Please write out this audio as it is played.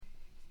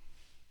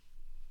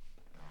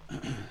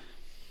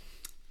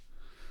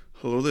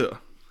Hello there,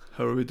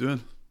 how are we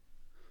doing?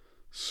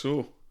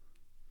 So,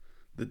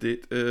 the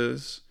date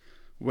is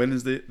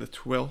Wednesday the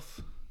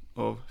 12th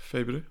of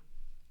February.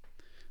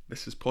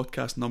 This is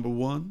podcast number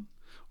 1,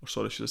 or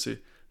sorry, should I say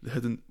the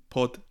Hidden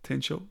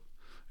PODtential,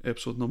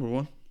 episode number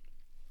 1.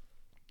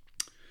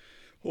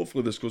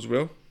 Hopefully this goes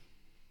well.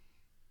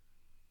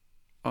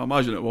 I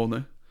imagine it will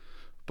now,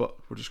 but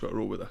we're just going to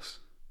roll with this.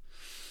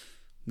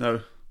 Now,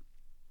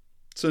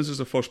 since it's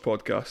the first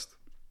podcast,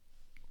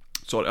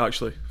 sorry,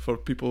 actually, for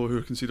people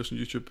who can see this on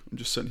YouTube, I'm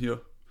just sitting here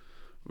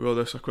with all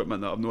this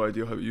equipment that I have no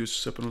idea how to use,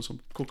 sipping on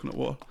some coconut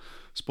water.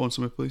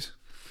 Sponsor me, please.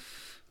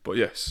 But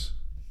yes,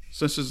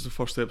 since this is the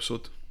first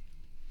episode,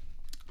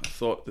 I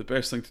thought the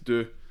best thing to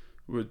do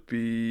would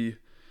be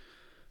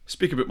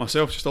speak about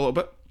myself just a little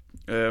bit.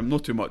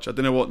 Not too much. I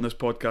didn't want this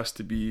podcast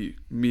to be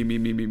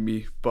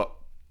me, but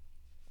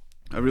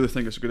I really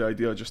think it's a good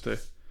idea just to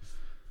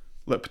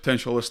let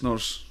potential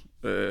listeners,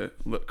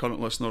 let current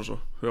listeners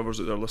or whoever's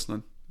out there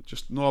listening,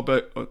 just know a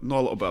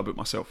little bit about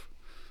myself.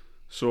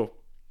 So,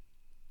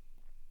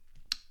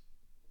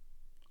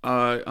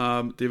 I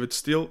am David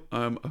Steele.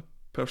 I'm a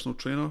personal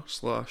trainer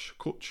 /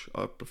 coach.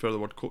 I prefer the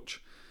word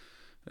coach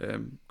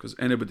because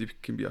anybody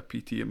can be a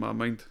PT in my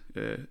mind,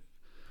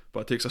 but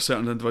it takes a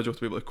certain individual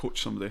to be able to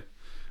coach somebody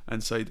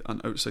inside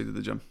and outside of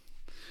the gym.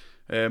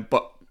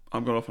 But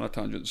I'm going off on a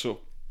tangent.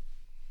 So,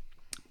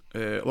 a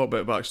little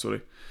bit of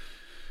backstory.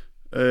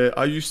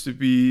 I used to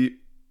be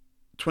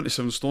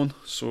 27 stone,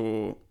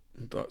 so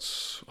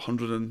that's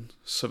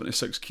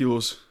 176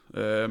 kilos.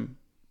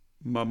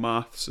 My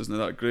maths isn't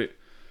that great.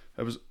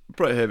 It was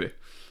pretty heavy.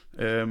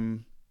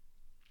 And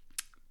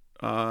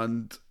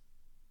I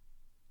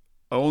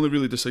only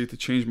really decided to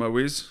change my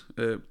ways.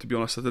 To be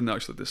honest, I didn't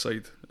actually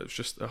decide. It was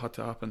just, it had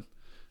to happen.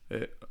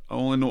 I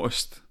only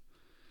noticed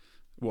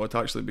what it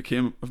actually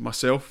became of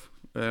myself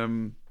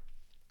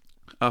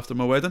after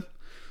my wedding.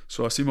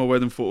 So I seen my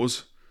wedding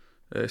photos,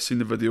 seen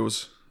the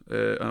videos,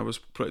 and I was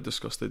pretty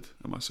disgusted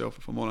at myself,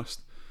 if I'm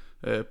honest.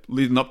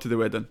 Leading up to the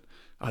wedding,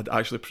 I had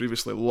actually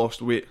previously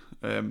lost weight.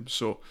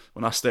 So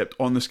when I stepped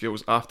on the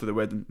scales after the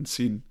wedding and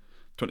seen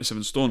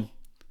 27 stone,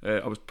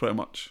 I was pretty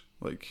much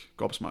like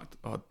gobsmacked.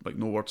 I had like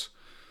no words.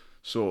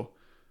 So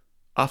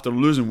after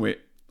losing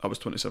weight, I was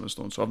 27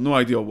 stone. So I have no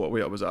idea what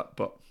weight I was at,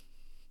 but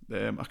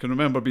I can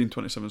remember being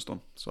 27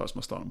 stone. So that's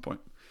my starting point.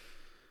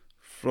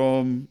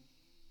 From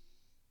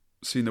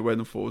seeing the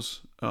wedding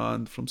photos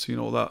and from seeing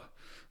all that,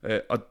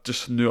 I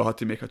just knew I had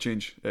to make a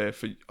change. I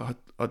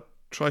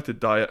tried to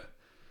diet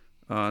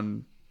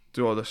and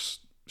do all this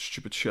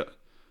stupid shit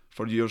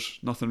for years.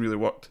 Nothing really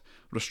worked.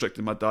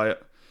 Restricted my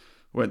diet.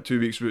 Went 2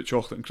 weeks without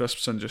chocolate and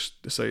crisps and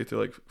just decided to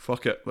like,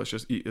 fuck it, let's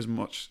just eat as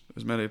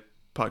many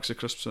packs of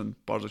crisps and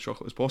bars of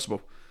chocolate as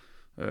possible.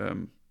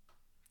 And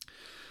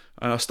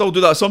I still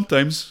do that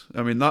sometimes.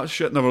 I mean, that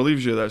shit never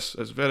leaves you. It's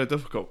very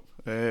difficult.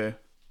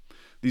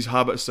 These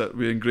habits that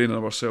we ingrain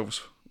in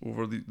ourselves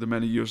over the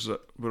many years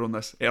that we're on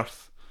this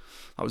earth,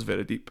 that was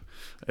very deep.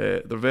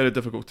 They're very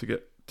difficult to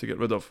get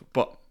rid of.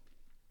 But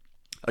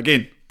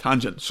again,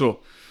 tangent. So,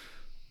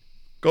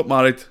 got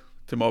married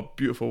to my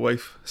beautiful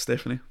wife,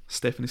 Stephanie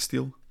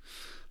Steele.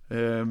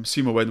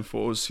 See my wedding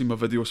photos, see my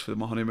videos for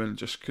my honeymoon,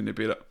 just couldn't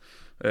bear it.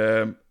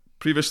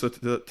 Previously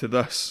to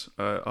this,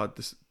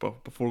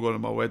 before going to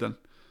my wedding,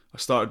 I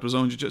started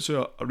Brazilian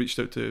Jiu-Jitsu. I reached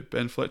out to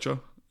Ben Fletcher,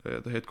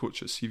 the head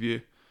coach at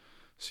CVA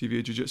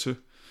Jiu-Jitsu.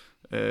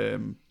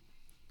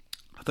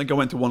 I think I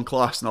went to one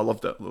class and I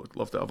loved it.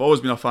 I've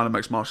always been a fan of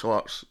mixed martial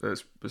arts.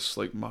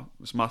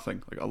 It's my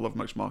thing. Like, I love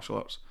mixed martial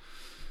arts.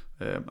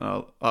 And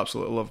I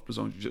absolutely love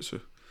Brazilian Jiu-Jitsu.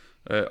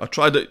 I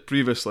tried it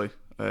previously,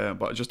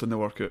 but it just didn't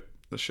work out.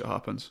 This shit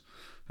happens.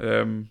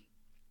 So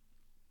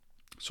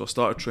I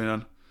started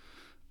training,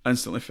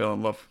 instantly fell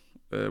in love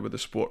with the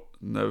sport.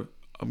 Now,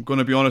 I'm going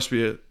to be honest with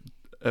you,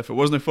 if it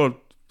wasn't for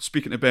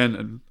speaking to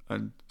Ben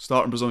and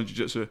starting Brazilian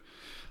Jiu-Jitsu,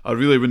 I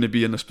really wouldn't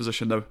be in this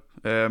position now.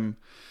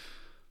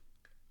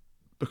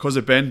 Because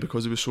of Ben,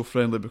 because he was so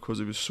friendly, because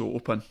he was so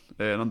open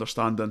and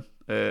understanding,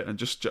 and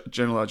just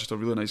generally just a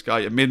really nice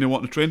guy. It made me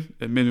want to train.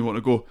 It made me want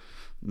to go.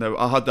 Now,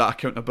 I had that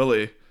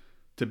accountability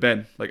to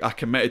Ben. Like, I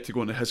committed to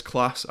going to his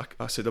class.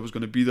 I said I was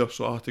going to be there,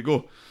 so I had to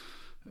go.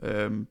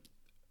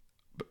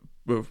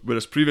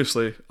 Whereas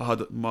previously, I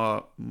had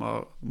my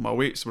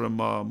weights were in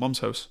my mum's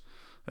house.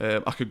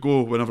 I could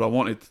go whenever I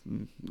wanted.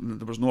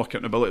 There was no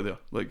accountability there.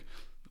 Like,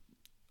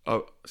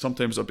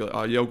 sometimes I'd be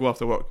like, yeah, I'll go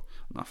after work.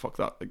 Nah, fuck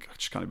that. Like, I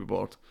just can't be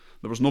bothered.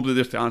 There was nobody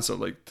there to answer,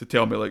 like, to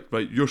tell me, like,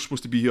 right, you're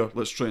supposed to be here,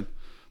 let's train.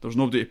 There was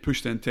nobody to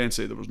push the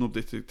intensity. There was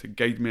nobody to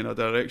guide me in a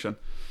direction.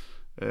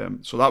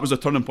 So that was a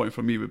turning point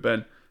for me with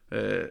Ben.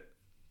 Don't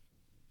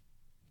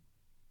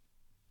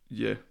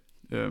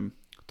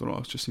know, I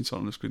was just seeing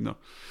something on the screen there.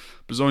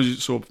 Brazilian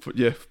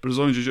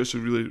Jiu-Jitsu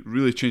really,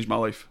 really changed my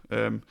life.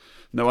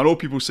 Now, I know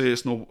people say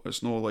it's no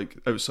like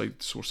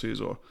outside sources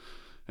or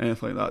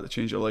anything like that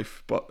change your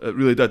life, but it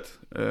really did.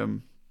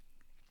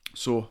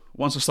 So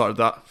once I started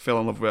that, fell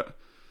in love with it.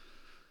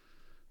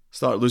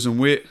 Started losing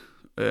weight,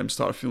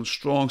 started feeling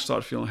strong,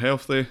 started feeling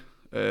healthy.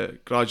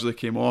 Gradually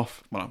came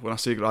off. When I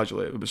say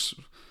gradually, it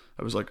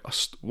it was like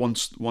one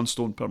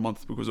stone per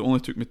month, because it only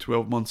took me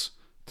 12 months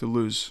to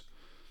lose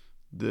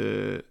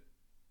I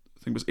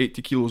think it was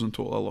 80 kilos in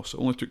total I lost.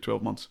 It only took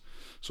 12 months.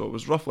 So it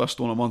was roughly a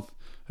stone a month,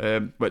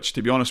 which,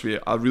 to be honest with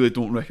you, I really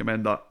don't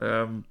recommend that.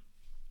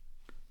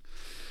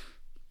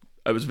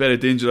 It was very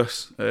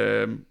dangerous.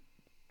 I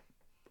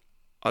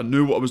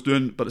knew what I was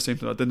doing, but at the same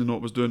time I didn't know what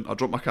I was doing. I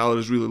dropped my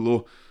calories really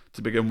low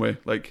to begin with.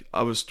 Like,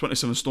 I was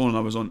 27 stone and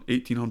I was on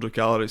 1800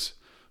 calories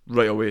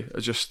right away.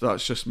 That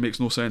just makes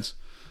no sense.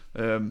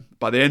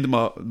 By the end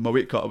of my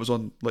weight cut, I was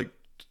on like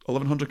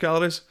 1100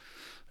 calories.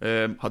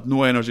 Had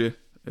no energy.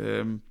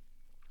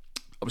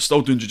 I was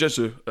still doing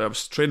jiu-jitsu. I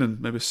was training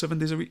maybe 7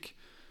 days a week,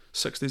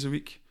 6 days a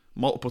week,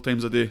 multiple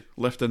times a day,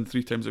 lifting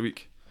 3 times a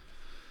week.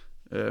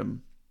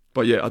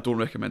 But yeah, I don't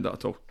recommend that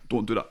at all.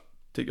 Don't do that.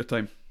 Take your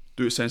time.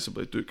 Do it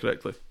sensibly. Do it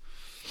correctly.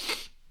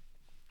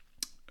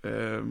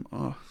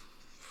 Would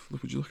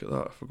you look at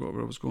that? I forgot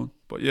where I was going.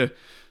 But yeah,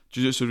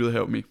 jiu-jitsu really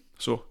helped me.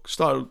 So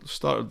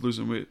started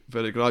losing weight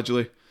very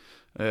gradually.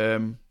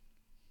 I'm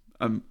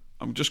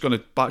just going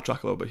to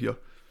backtrack a little bit here.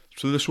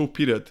 Through this whole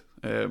period,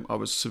 I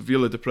was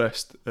severely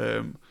depressed.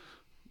 The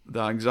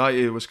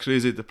anxiety was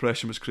crazy.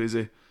 Depression was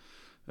crazy.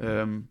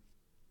 It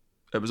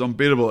was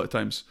unbearable at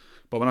times.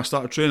 But when I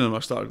started training, when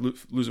I started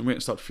losing weight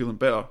and started feeling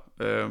better,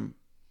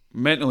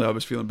 mentally I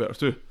was feeling better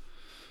too.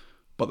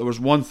 But there was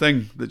one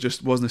thing that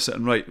just wasn't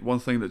sitting right. One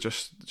thing that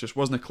just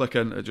wasn't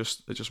clicking. It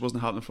just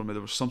wasn't happening for me.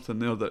 There was something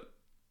there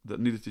that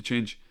needed to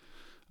change,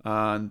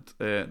 and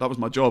that was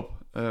my job.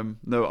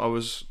 Now I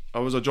was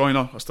a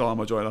joiner. I still am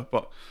a joiner,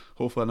 but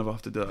hopefully I never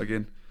have to do that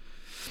again.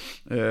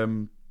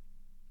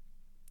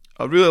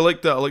 I really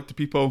liked it. I liked the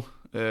people,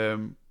 but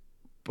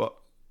I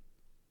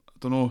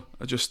don't know.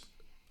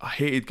 I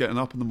hated getting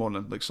up in the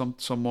morning. Like some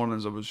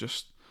mornings I was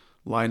just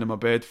lying in my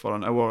bed for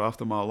an hour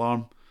after my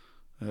alarm,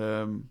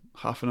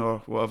 half an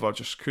hour, whatever.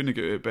 Just couldn't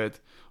get out of bed.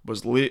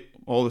 Was late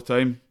all the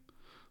time.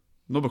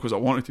 Not because I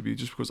wanted to be,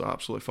 just because I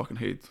absolutely fucking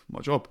hated my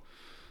job.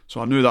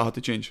 So I knew that had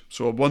to change.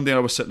 So one day I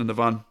was sitting in the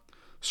van,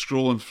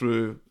 scrolling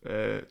through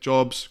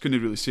jobs,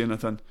 couldn't really see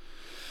anything.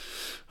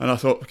 And I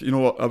thought, you know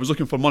what, I was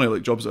looking for money,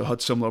 like jobs that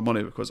had similar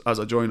money, because as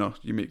a joiner,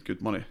 you make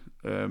good money.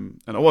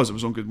 And it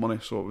was on good money.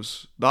 So it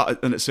was, that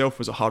in itself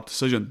was a hard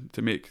decision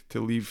to make, to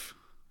leave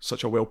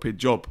such a well-paid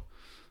job.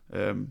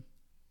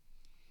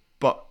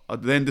 But I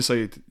then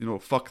decided,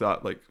 fuck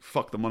that, like,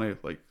 fuck the money,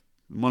 like,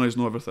 money's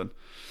not everything.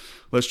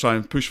 Let's try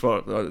and push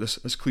for,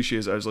 as cliche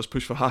as it is, let's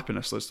push for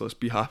happiness, let's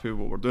be happy with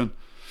what we're doing.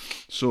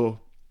 So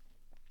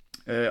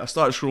I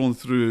started scrolling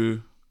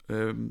through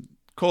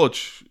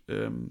college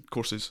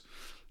courses,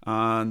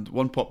 and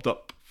one popped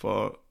up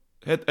for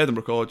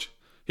Edinburgh College,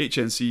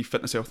 HNC,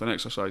 Fitness, Health and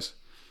Exercise.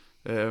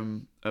 I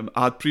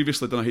had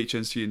previously done a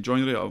HNC in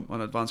joinery. I'm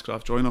an advanced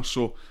craft joiner,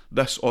 so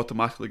this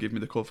automatically gave me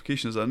the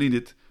qualifications I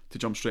needed to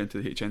jump straight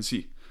into the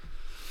HNC.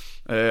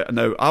 And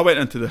now I went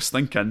into this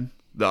thinking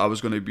that I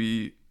was going to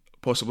be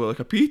possibly like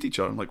a PE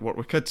teacher and like work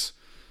with kids.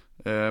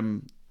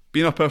 Being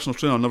a personal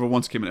trainer never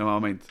once came into my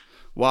mind.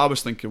 What I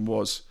was thinking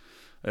was,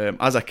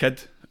 as a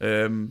kid,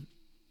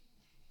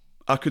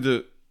 I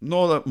could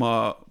know that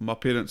my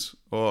parents,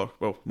 or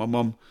well, my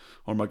mum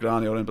or my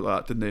granny or anybody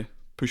like that, didn't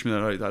push me in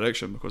the right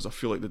direction, because I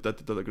feel like they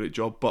did a great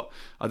job, but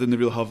I didn't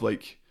really have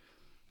like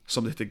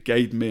somebody to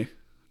guide me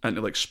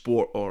into like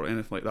sport or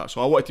anything like that.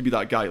 So I wanted to be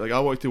that guy. Like, I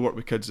wanted to work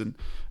with kids in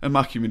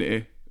my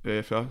community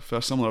for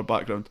a similar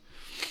background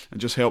and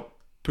just help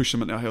push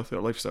them into a healthier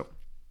lifestyle.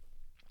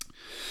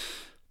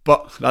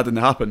 But that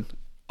didn't happen.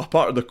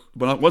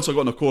 Once I got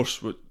on the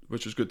course,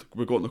 which was good,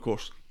 we got on the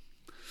course.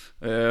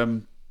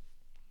 One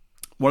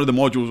of the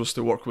modules was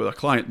to work with a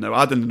client. Now,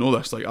 I didn't know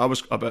this. Like, I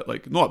was a bit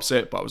like, not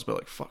upset, but I was a bit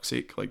like, fuck's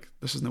sake, like,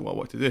 this isn't what I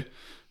wanted to do.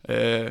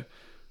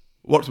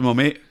 Worked with my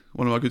mate,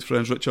 one of my good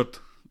friends, Richard.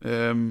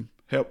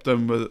 Helped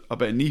him with a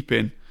bit of knee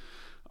pain.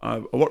 I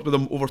worked with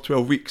him over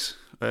 12 weeks.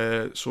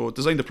 So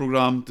designed the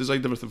program,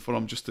 designed everything for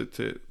him, just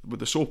to with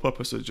the sole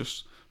purpose of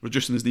just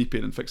reducing his knee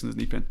pain and fixing his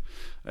knee pain.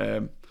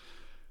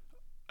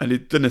 And he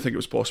didn't think it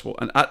was possible.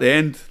 And at the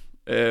end,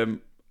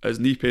 his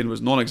knee pain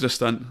was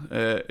non-existent.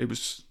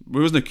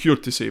 We wasn't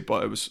cured to say,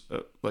 but it was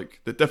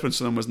like the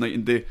difference in him was night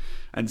and day.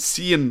 And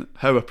seeing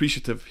how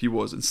appreciative he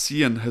was and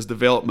seeing his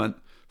development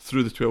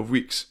through the 12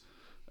 weeks,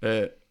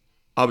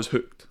 I was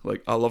hooked.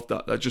 Like, I loved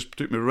that. That just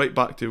took me right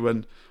back to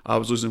when I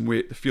was losing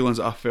weight, the feelings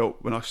that I felt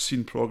when I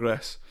seen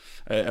progress,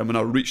 and when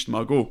I reached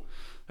my goal.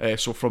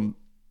 So from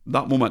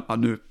that moment, I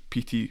knew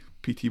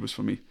PT was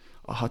for me.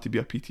 I had to be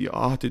a PT.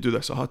 I had to do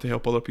this. I had to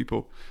help other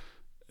people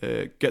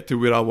get to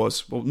where I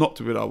was. Well, not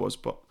to where I was,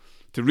 but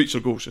to reach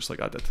their goals just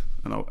like I did,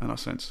 in a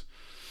sense.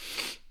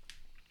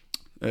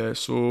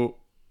 So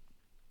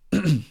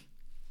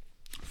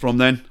from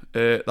then,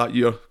 that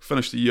year,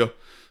 finished the year.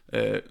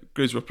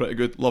 Grades were pretty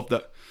good. Loved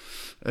it.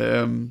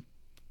 Done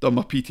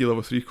my PT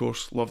level 3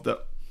 course. Loved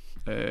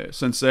it.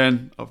 Since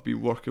then, I've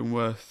been working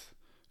with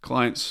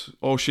clients,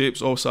 all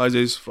shapes, all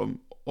sizes, from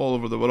all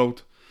over the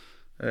world.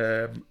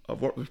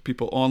 I've worked with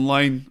people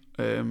online.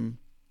 I'm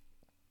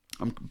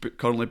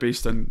currently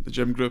based in the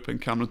gym group in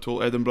Cameron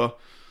Toll, Edinburgh,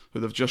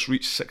 who have just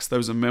reached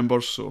 6,000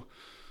 members. So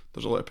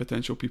there's a lot of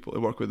potential people to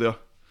work with there.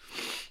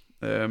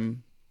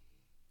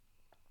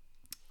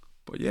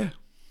 But yeah,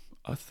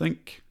 I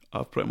think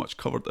I've pretty much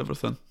covered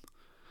everything.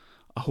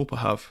 I hope I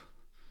have.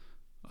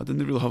 I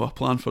didn't really have a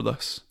plan for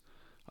this.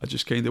 I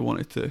just kind of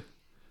wanted to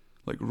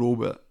like roll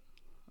with it,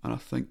 and I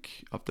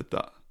think I've did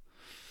that.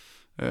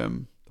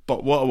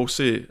 But what I will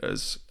say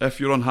is, if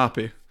you're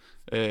unhappy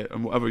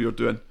in whatever you're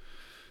doing,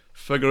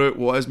 figure out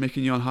what is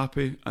making you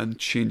unhappy and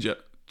change it.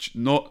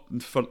 Not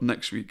for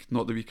next week,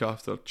 not the week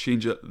after.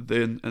 Change it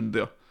then and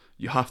there.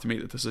 You have to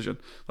make the decision.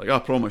 Like, I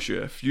promise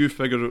you, if you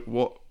figure out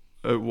what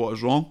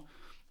is wrong,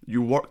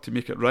 you work to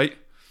make it right,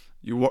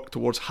 you work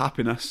towards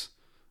happiness,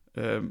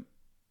 it'll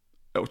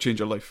change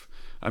your life.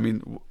 I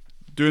mean,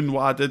 doing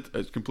what I did,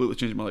 it completely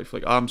changed my life.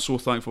 Like, I'm so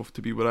thankful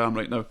to be where I am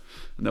right now.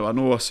 Now, I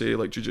know I say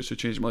like jiu-jitsu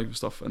changed my life and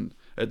stuff, and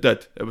it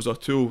did. It was a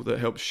tool that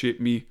helped shape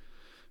me,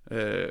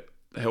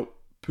 helped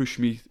push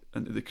me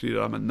into the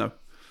career I'm in now.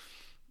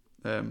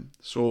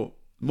 So,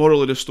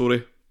 moral of the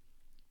story,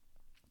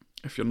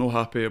 if you're not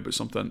happy about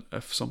something,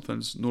 if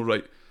something's not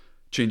right,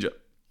 change it.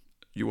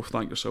 You will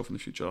thank yourself in the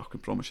future, I can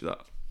promise you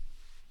that.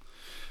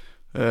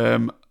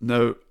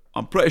 Now,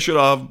 I'm pretty sure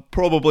I've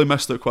probably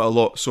missed out quite a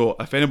lot, so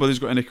if anybody's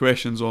got any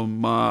questions on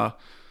my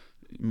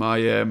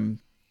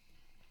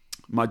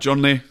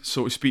journey,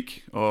 so to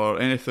speak, or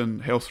anything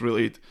health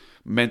related,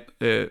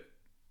 mental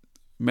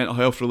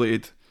health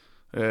related,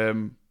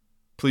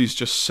 please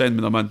just send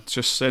me them in.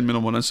 Just send me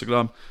them on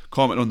Instagram,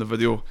 comment on the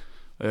video,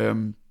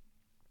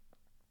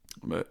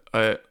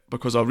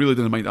 because I really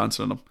didn't mind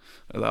answering them.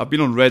 I've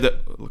been on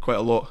Reddit quite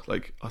a lot.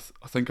 Like,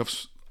 I think I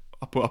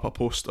put up a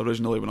post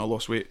originally when I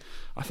lost weight.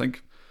 I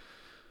think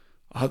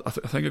I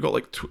got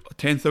like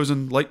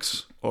 10,000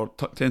 likes or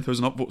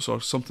 10,000 upvotes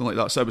or something like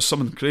that. So it was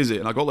something crazy,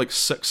 and I got like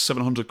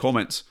 600-700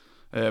 comments.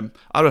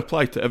 I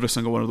replied to every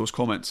single one of those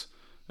comments.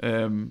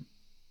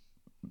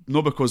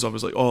 Not because I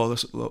was like, oh,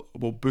 this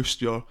will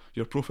boost your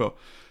profile.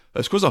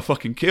 It's because I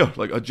fucking care.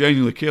 Like, I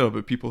genuinely care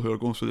about people who are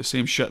going through the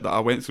same shit that I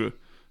went through.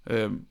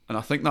 And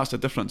I think that's the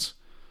difference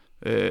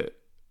especially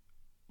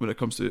when it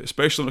comes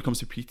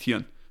to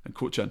PTing and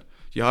coaching.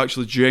 You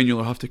actually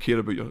genuinely have to care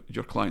about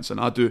your clients, and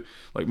I do.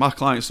 Like, my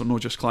clients are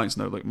not just clients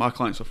now. Like, my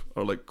clients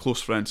are like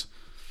close friends,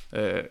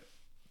 in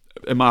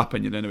my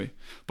opinion anyway.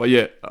 But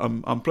yeah,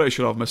 I'm pretty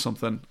sure I've missed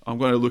something. I'm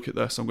going to look at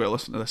this, I'm going to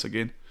listen to this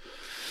again.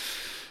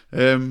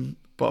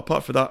 But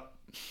apart from that,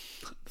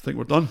 I think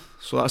we're done.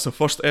 So that's the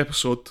first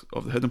episode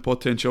of the Hidden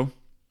PODtential.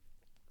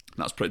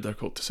 That's pretty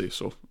difficult to say,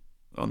 so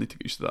I'll need to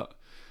get used to that.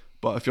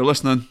 But if you're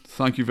listening,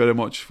 thank you very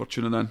much for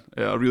tuning in.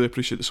 I really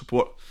appreciate the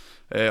support.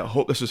 I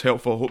hope this is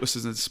helpful. I hope this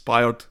has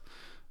inspired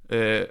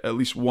at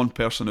least one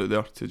person out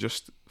there to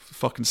just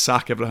fucking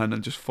sack everything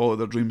and just follow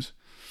their dreams.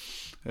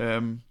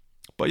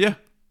 But yeah,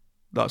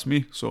 that's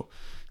me. So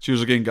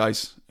cheers again,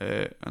 guys,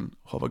 and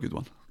have a good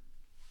one.